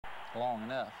long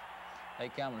enough. They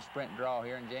come in a sprint draw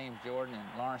here, and James Jordan and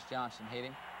Lawrence Johnson hit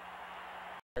him.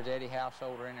 There's Eddie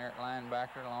Householder in there at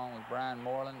linebacker along with Brian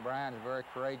Moreland. Brian's a very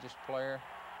courageous player.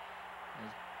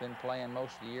 He's been playing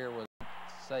most of the year with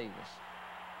save us.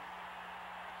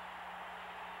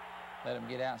 Let him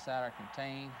get outside our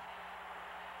contain.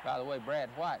 By the way, Brad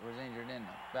White was injured in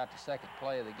about the second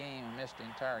play of the game and missed the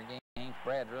entire game.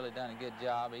 Brad's really done a good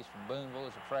job. He's from Boonville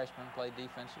as a freshman, played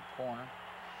defensive corner.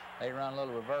 They run a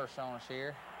little reverse on us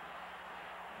here.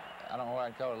 I don't know what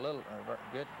I'd call it, a little,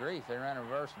 good grief. They ran a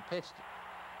reverse and pitched it.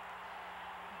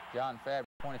 John Fabry,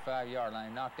 25-yard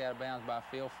line, knocked out of bounds by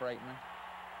Phil Freightman.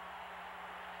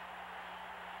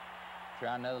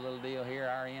 Try another little deal here.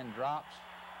 Our end drops.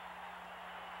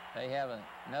 They have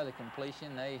another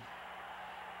completion.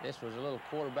 This was a little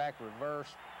quarterback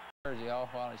reverse. Jersey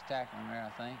off while he's tackling there,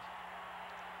 I think.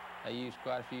 They used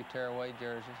quite a few tearaway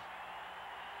jerseys.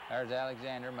 There's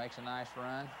Alexander, makes a nice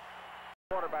run.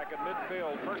 Quarterback at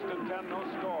midfield, 1st and 10, no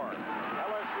score.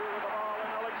 LSU with the ball,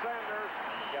 and Alexander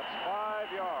gets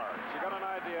 5 yards. You got an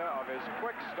idea of his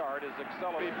quick start, his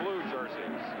accelerated blue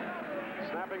jerseys.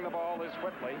 Snapping the ball is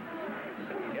Whitley.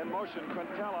 In motion,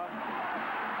 Quintella.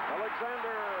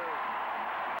 Alexander.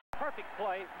 Perfect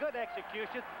play, good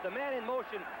execution. The man in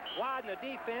motion widened the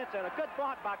defense, and a good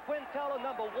block by Quintella,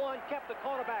 number 1, kept the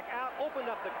quarterback out, opened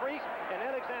up the crease, and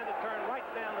Alexander turned right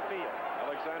down the field.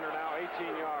 Alexander now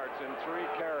 18 yards and 3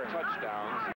 carry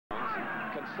touchdowns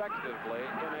consecutively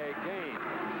in a game.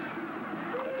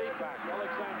 The deep back,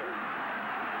 Alexander.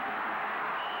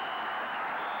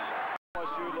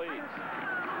 LSU leads.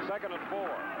 2nd and 4.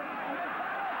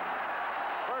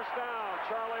 First down,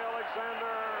 Charlie Alexander.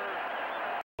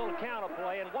 Counter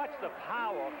play, and watch the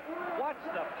power. Watch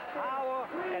the power,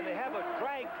 and they have a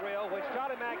drag drill, which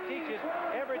Charlie Mack teaches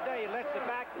every day. He lets the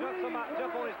back jump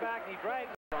on his back, and he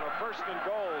drags. On a 1st and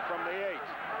goal from the 8.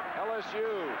 LSU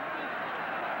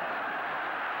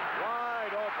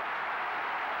wide open.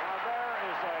 Now there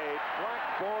is a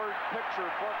blackboard picture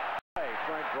book play,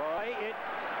 Frank Roy.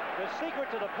 The secret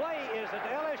to the play is that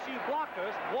the LSU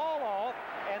blockers wall off,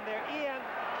 and their end,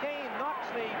 Kane, knocks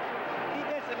the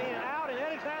defensive end out, and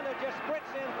Alexander just sprints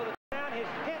in for the down. His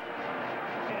 10th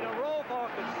in a row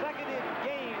for consecutive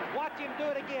games. Watch him do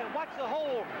it again. Watch the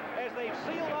hole as they've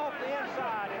sealed off the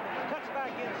inside and cuts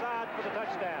back inside for the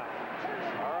touchdown.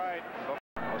 All right,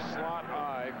 a slot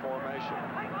I formation.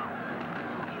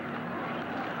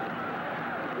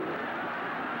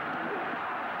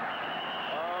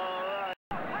 All right,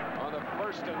 on the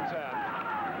 1st and 10,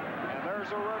 and there's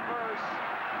a reverse.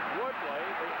 Woodley,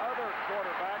 the other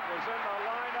quarterback, was in the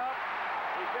lineup.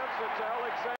 He gives it to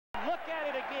Alexander. Look at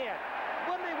it again.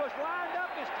 Woodley was lined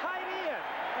up as tight end,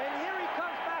 and here he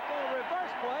comes back on a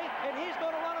reverse play, and he's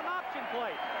going to run an option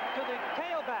play to the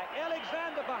tailback.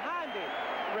 Alexander behind him.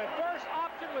 Reverse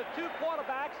option with 2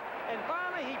 quarterbacks, and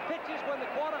finally he pitches when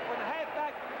the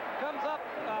halfback comes up.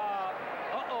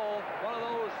 One of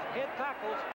those head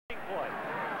tackles. Play.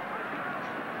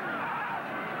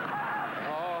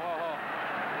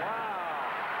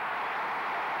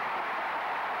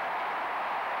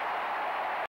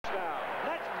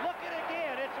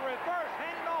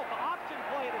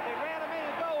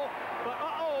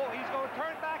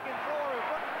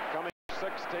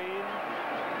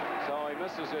 So he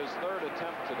misses his 3rd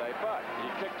attempt today, but he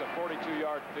kicked a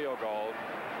 42-yard field goal.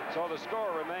 So the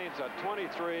score remains at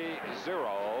 23-0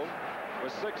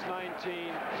 with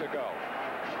 6:19 to go.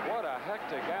 What a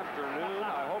hectic afternoon.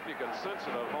 I hope you can sense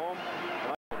it at home.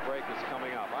 The break is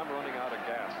coming up. I'm running out of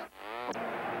gas.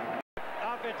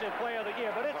 Offensive play of the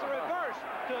year, but it's a reverse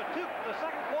to the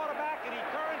second quarterback, and he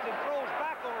turns and throws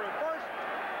back on a reverse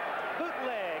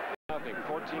bootleg. Nothing.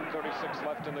 14:36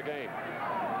 left in the game.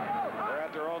 They're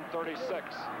at their own 36.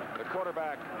 The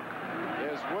quarterback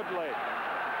is Woodley.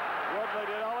 Woodley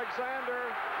to Alexander.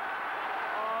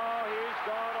 Oh, he's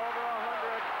gone over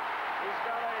 100. He's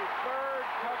got a 3rd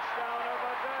touchdown of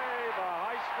the day. The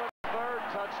Heisman 3rd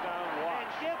touchdown watch.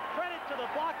 And give credit to the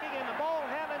blocking and the ball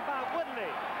handling by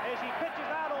Woodley as he pitches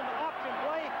out on the option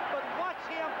play. But watch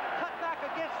him cut back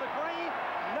against the grain.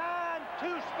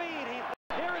 9-2 speed.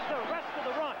 Here is the rest of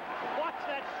the run. Watch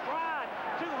that stride.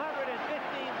 215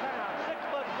 pounds,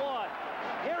 6'1".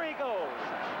 Here he goes.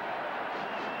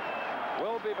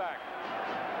 We'll be back.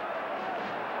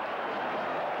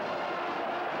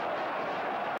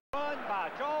 Run by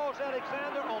Charles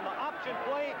Alexander on the option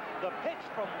play. The pitch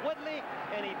from Woodley,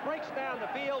 and he breaks down the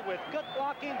field with good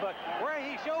blocking, but where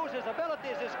he shows his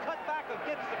abilities is cut back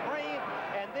against the grain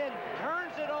and then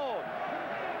turns it on.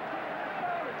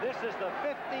 This is the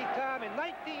 50th time in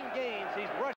 19 games he's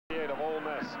rushed. Of Ole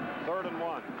Miss, 3rd and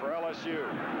 1 for LSU.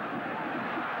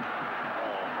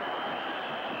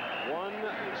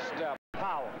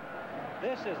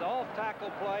 This is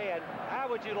off-tackle play, and how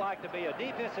would you like to be a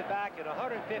defensive back at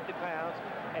 150 pounds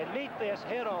and meet this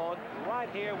head-on right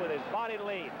here with his body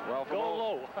lean? Well, go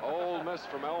low. Ole Miss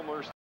from Elmer's